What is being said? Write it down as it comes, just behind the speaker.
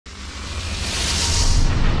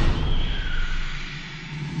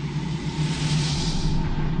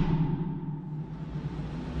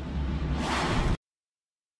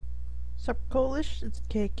Sup Coalish, it's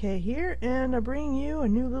KK here, and I'm bringing you a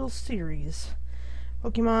new little series,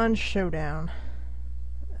 Pokemon Showdown.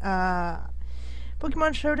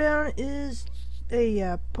 Pokemon Showdown is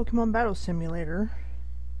a Pokemon battle simulator,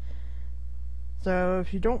 so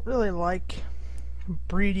if you don't really like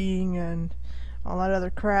breeding and all that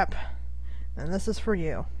other crap, then this is for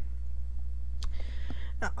you.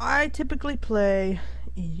 Now, I typically play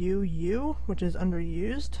UU, which is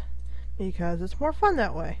underused, because it's more fun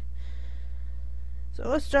that way. So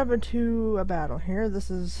let's jump into a battle here. This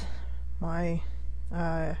is my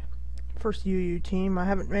first UU team. I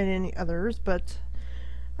haven't made any others, but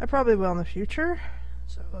I probably will in the future.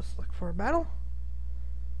 So let's look for a battle.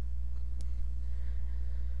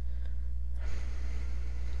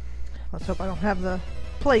 Let's hope I don't have the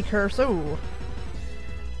play curse. Ooh.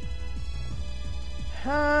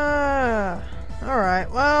 Alright,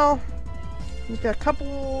 well, he's got a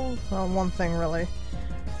couple, well, one thing really.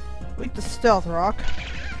 Weak to Stealth Rock.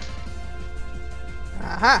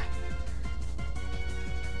 Aha!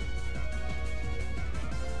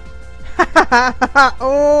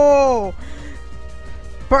 Oh!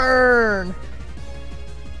 Burn!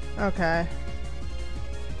 Okay.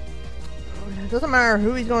 It doesn't matter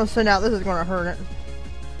who he's going to send out, this is going to hurt it.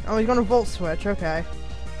 Oh, he's going to Volt Switch, okay.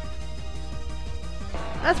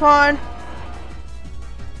 That's fine.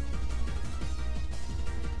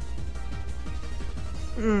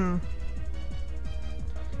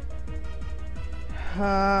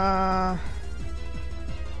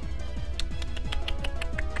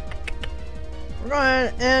 We're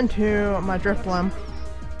going into my Drifblim.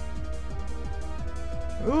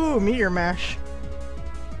 Ooh, Meteor Mash.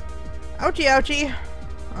 Ouchie, ouchie.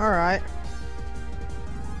 Alright.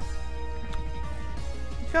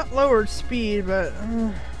 He's got lowered speed, but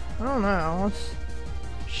I don't know. Let's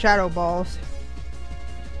Shadow Balls.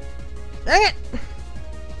 Dang it!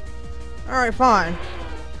 Alright, fine.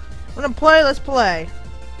 Wanna play? Let's play.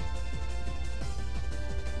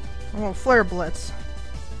 I'm gonna Flare Blitz.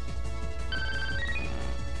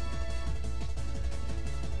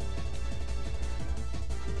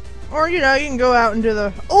 Or, you know, you can go out and do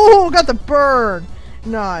the... Oh, got the bird!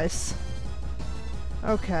 Nice.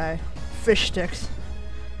 Okay. Fish Sticks.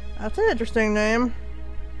 That's an interesting name.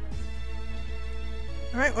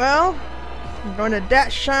 Alright, well, I'm going to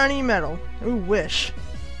that shiny metal. Ooh, Wish.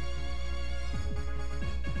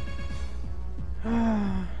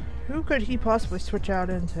 Who could he possibly switch out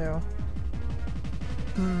into?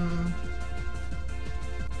 I'm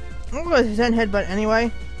going to Zen Headbutt anyway.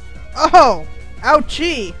 Oh!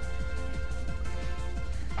 Ouchie!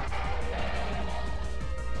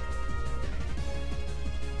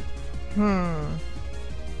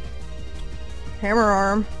 Hammer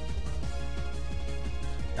Arm.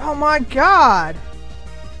 Oh my god!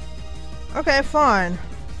 Okay, fine.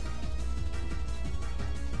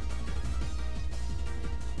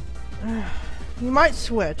 He might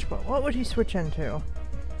switch, but what would he switch into?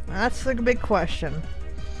 That's the big question.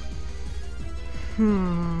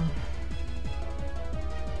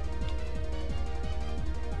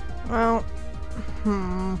 Well,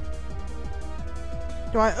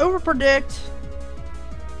 do I overpredict?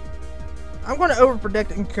 I'm going to overpredict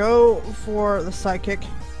and go for the Psychic.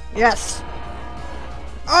 Yes!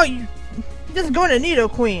 Oh, he doesn't go into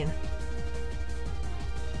Nidoqueen.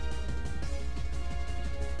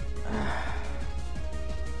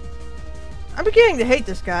 I'm beginning to hate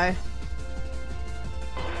this guy.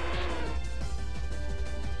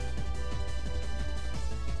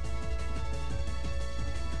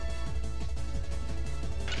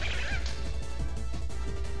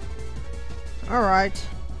 Alright.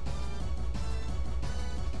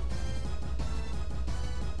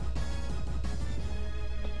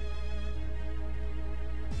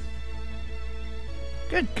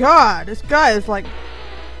 Good God, this guy is like...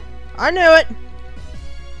 I knew it!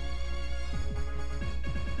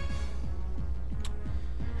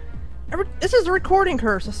 This is a recording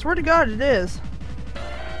curse, I swear to God it is.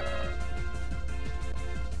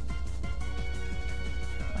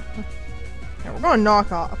 Yeah, we're going to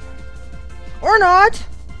knock off. Or not!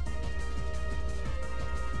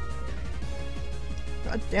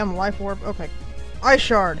 Goddamn Life Orb. Okay. Ice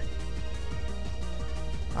Shard.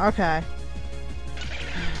 Okay.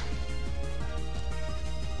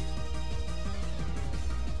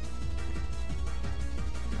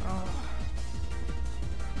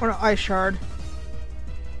 What an Ice Shard.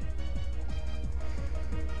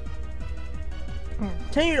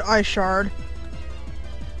 Continue to Ice Shard.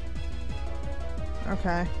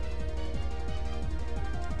 Okay.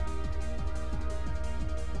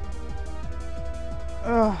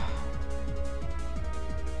 Ugh.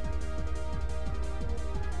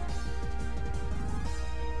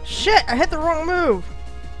 Shit! I hit the wrong move!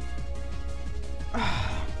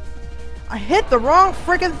 I hit the wrong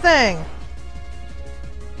freaking thing!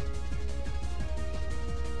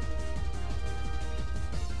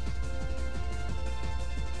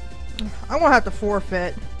 I'm gonna have to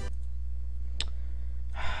forfeit.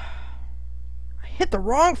 I hit the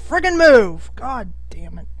wrong friggin' move! God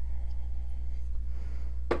damn it.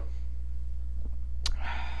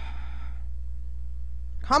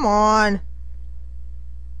 Come on!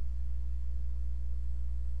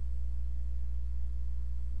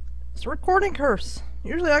 It's a recording curse.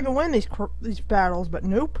 Usually I can win these battles, but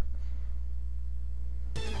nope.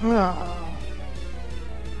 Ugh.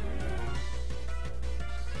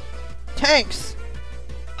 Tanks!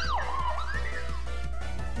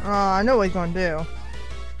 I know what he's gonna do.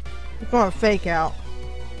 He's gonna fake out.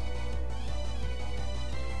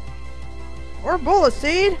 Or bullet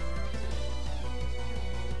seed!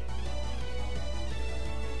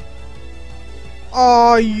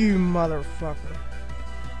 Oh, you motherfucker.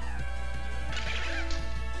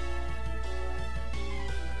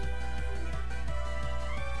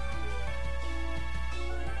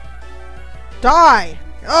 Die!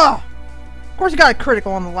 Ugh! Of course he got a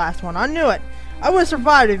critical on the last one. I knew it. I would have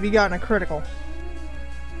survived if he got a critical.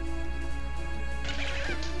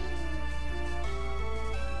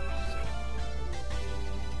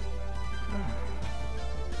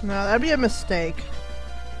 No, that'd be a mistake.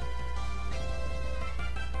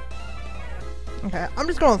 Okay, I'm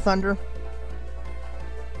just going thunder.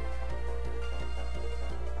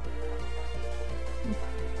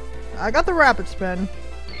 I got the rapid spin.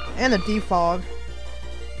 And the defog.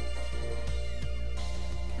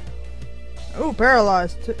 Oh,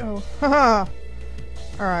 paralyzed. Oh, haha.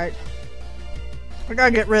 Alright. I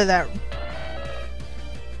gotta get rid of that.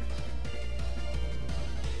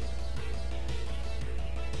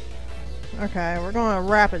 Okay, we're going to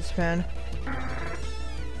rapid spin.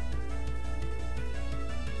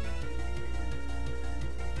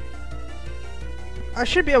 I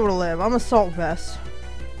should be able to live. I'm assault vest.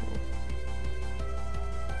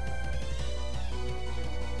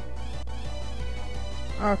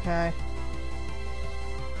 Okay.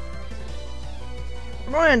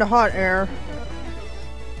 We're going into hot air.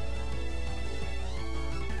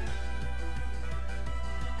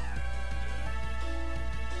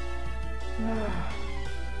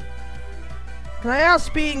 Can I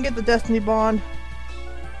outspeed and get the Destiny Bond?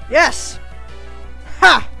 Yes!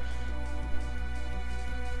 Ha!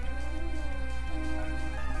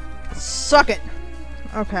 Suck it!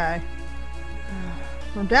 Okay.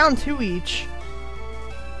 We're down 2 each.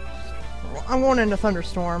 I'm going into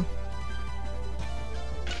Thunderstorm.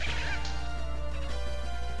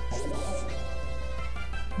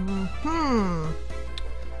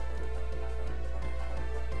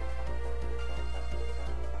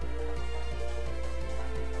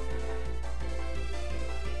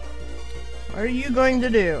 What are you going to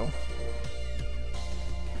do?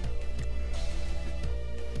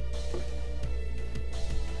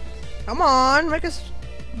 Come on, make us...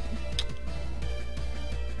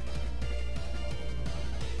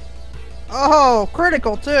 Oh,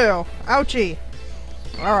 critical too. Ouchie.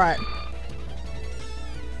 Alright.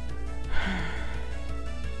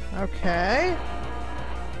 Okay.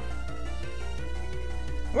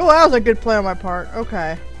 Well, that was a good play on my part.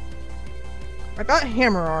 Okay. I got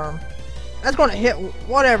hammer arm. That's gonna hit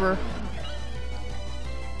whatever.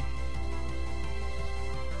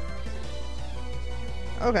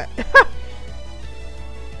 Okay.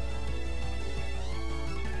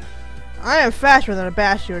 I am faster than a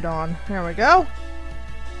Bastiodon. There we go.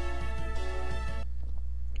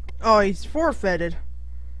 Oh, he's forfeited.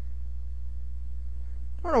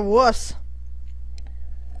 What a wuss.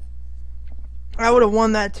 I would have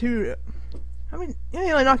won that too. I mean, yeah,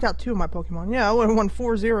 he only knocked out 2 of my Pokemon. Yeah, I would have won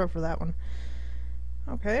 4-0 for that one.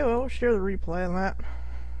 Okay, well, we'll share the replay on that.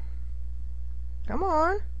 Come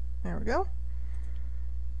on. There we go.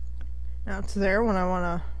 Now it's there when I want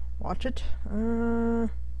to watch it. You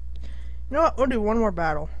know what? We'll do one more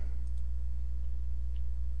battle.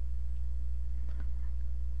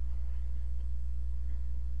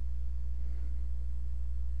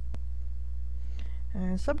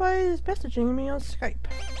 And somebody's messaging me on Skype.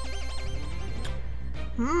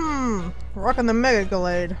 Rocking the Mega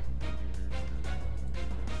Glade.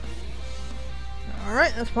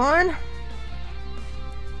 Alright, that's fine.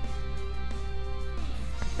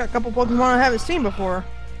 Got a couple Pokemon I haven't seen before.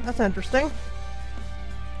 That's interesting.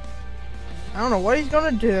 I don't know what he's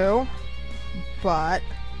gonna do, but...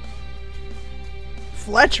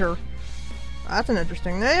 Fletcher. That's an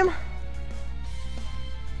interesting name.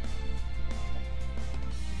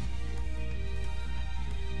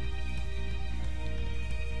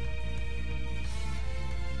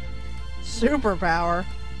 superpower.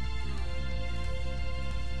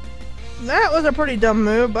 That was a pretty dumb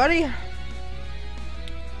move, buddy.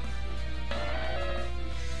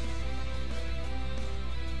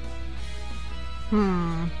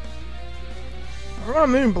 We're gonna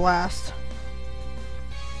Moon Blast.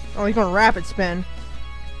 Oh, he's gonna Rapid Spin.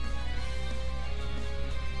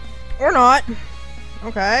 Or not.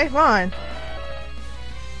 Okay, fine.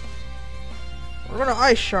 We're gonna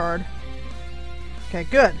Ice Shard. Okay,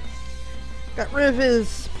 good. Got rid of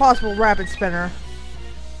his possible Rapid Spinner.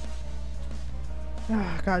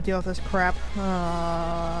 Gotta deal with this crap.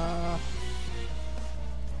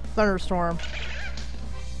 Thunderstorm.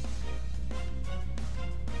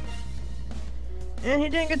 And he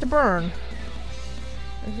didn't get to burn.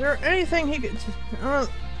 Is there anything he could...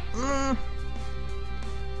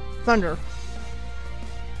 Thunder.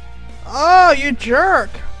 Oh, you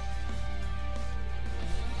jerk!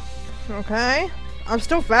 Okay. I'm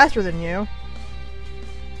still faster than you.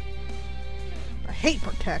 I hate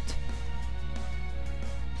Protect.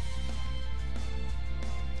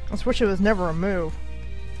 I just wish it was never a move.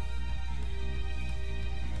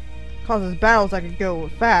 Causes battles I could go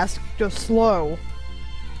fast, go slow.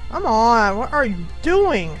 Come on, what are you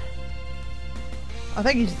doing? I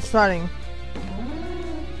think he's deciding.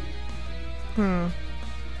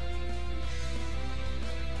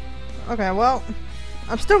 Okay, well,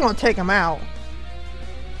 I'm still gonna take him out.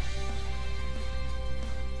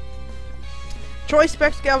 Choice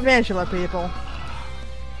Specs Galvantula, people.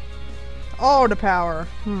 Oh, the power.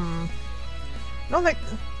 I don't think...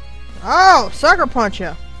 Oh, Sucker Punch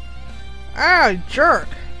ya. Oh, jerk.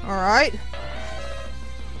 Alright.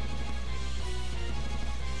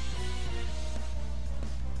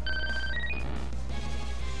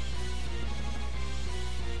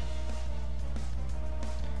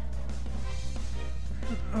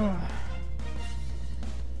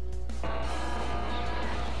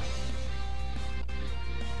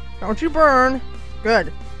 Don't you burn.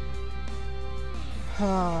 Good.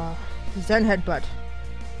 Zen Headbutt.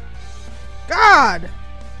 God!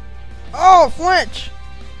 Oh, flinch!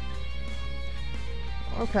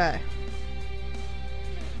 Okay.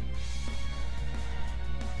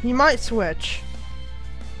 He might switch.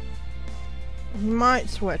 He might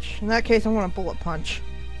switch. In that case, I'm gonna Bullet Punch.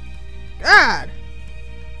 God!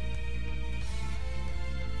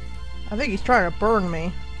 I think he's trying to burn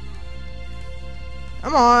me.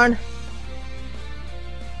 Come on.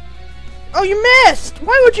 Oh, you missed!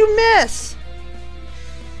 Why would you miss?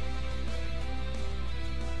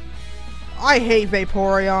 I hate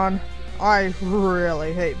Vaporeon. I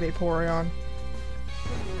really hate Vaporeon.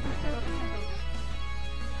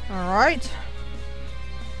 Alright.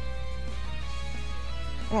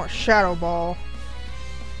 Oh, Shadow Ball.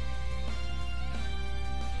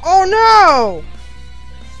 Oh no!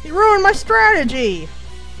 He ruined my strategy!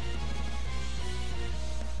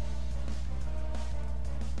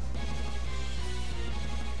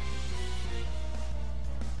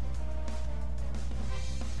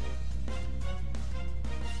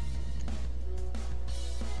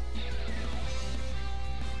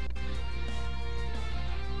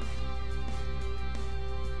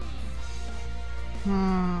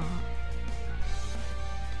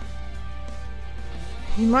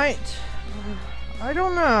 He might... I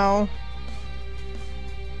don't know.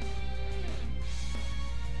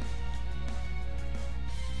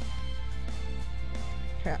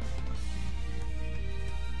 Okay.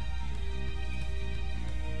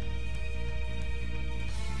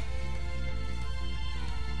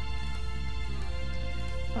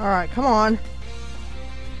 Alright, come on.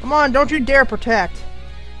 Come on, don't you dare Protect.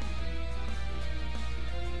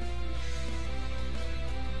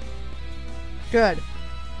 Good.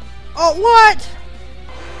 Oh, what?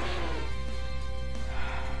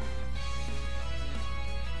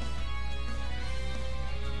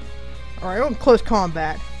 Alright, we're in close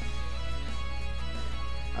combat.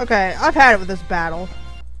 Okay, I've had it with this battle.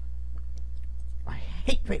 I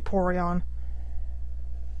hate Vaporeon.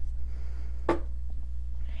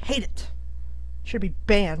 Hate it. Should be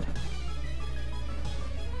banned.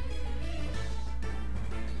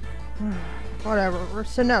 Whatever, we're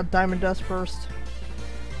sending out Diamond Dust first.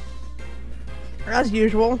 As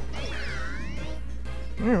usual.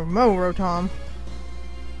 Mo Rotom.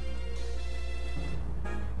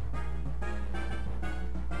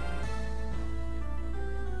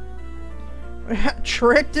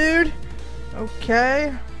 Trick, dude?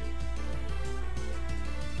 Okay.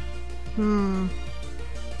 Oh,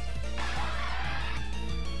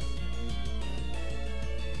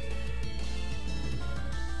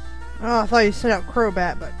 I thought you sent out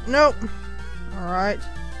Crobat, but nope. Alright.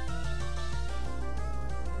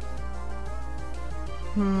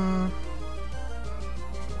 Hmm.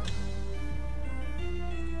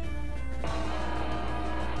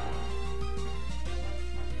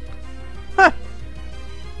 Huh.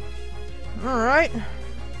 Alright.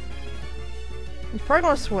 He's probably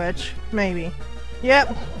gonna switch. Maybe.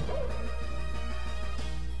 Yep.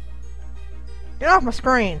 Get off my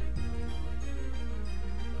screen.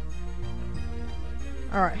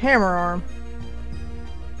 Alright, hammer arm.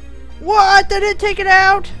 What? Did it take it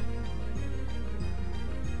out?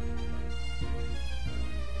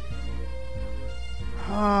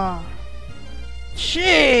 Ah.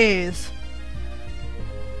 Jeez.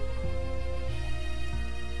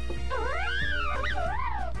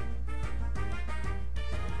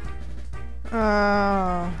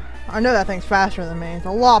 I know that thing's faster than me. It's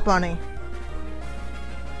a lot bunny.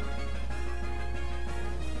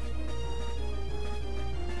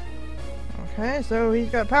 Okay, so he's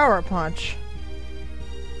got power punch.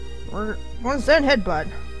 We're going to Zen headbutt.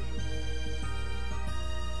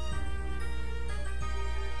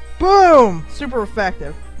 Boom! Super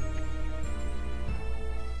effective.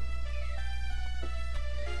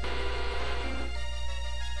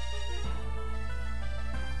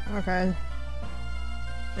 Okay.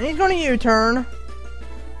 And he's going to U-turn.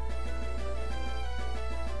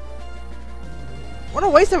 What a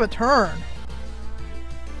waste of a turn.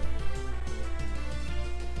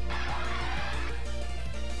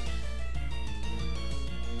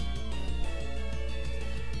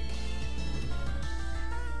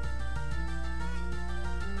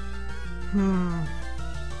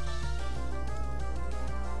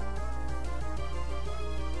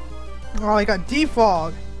 Oh, he got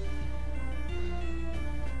defog.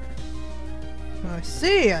 I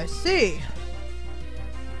see, I see.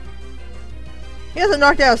 He hasn't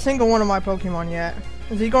knocked out a single one of my Pokemon yet.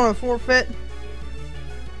 Is he going to forfeit?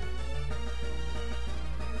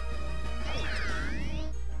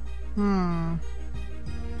 You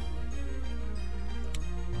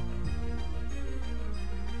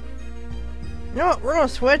know what? We're gonna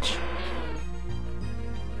switch.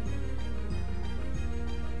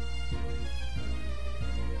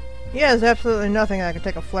 He has absolutely nothing that can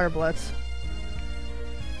take a Flare Blitz.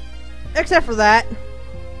 Except for that.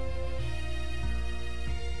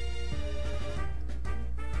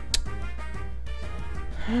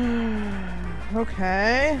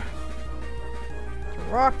 Okay. It's a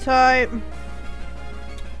rock type.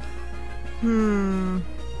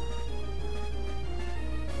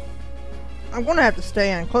 I'm gonna have to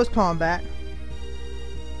stay in close combat.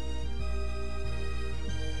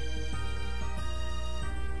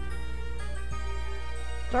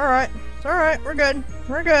 It's alright. It's alright. We're good.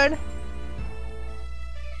 We're good.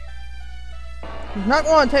 He's not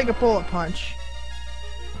going to take a bullet punch.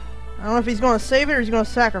 I don't know if he's going to save it or he's going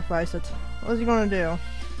to sacrifice it. What is he going to do?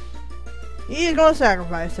 He's going to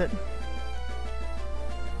sacrifice it.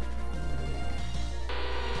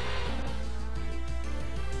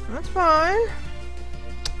 That's fine.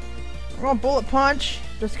 We're going to bullet punch.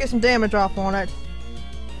 Just to get some damage off on it.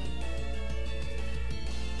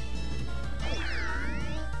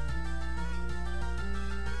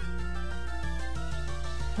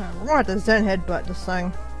 We're going to have to Zen headbutt this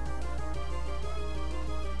thing.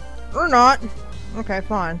 Or not. Okay,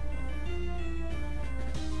 fine.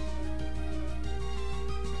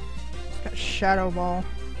 It's got Shadow Ball.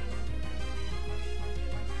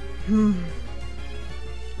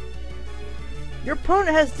 Your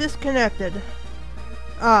opponent has disconnected.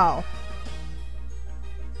 Oh.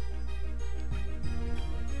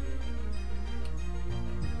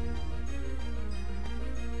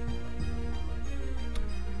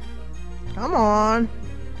 Come on.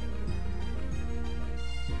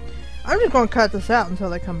 I'm just gonna cut this out until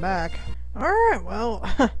they come back. Alright, well,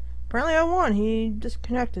 apparently I won. He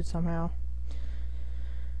disconnected somehow.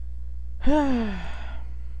 Well,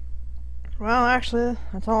 actually,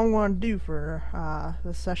 that's all I'm going to do for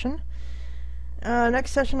this session.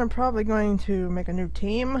 Next session I'm probably going to make a new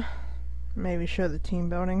team. Maybe show the team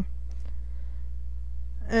building.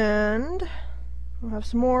 And we'll have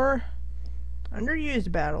some more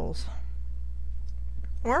underused battles.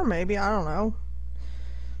 Or maybe, I don't know.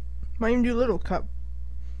 Might even do Little Cup.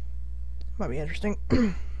 Might be interesting.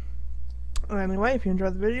 Anyway, if you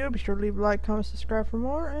enjoyed the video, be sure to leave a like, comment, subscribe for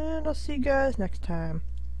more, and I'll see you guys next time.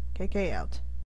 KK out.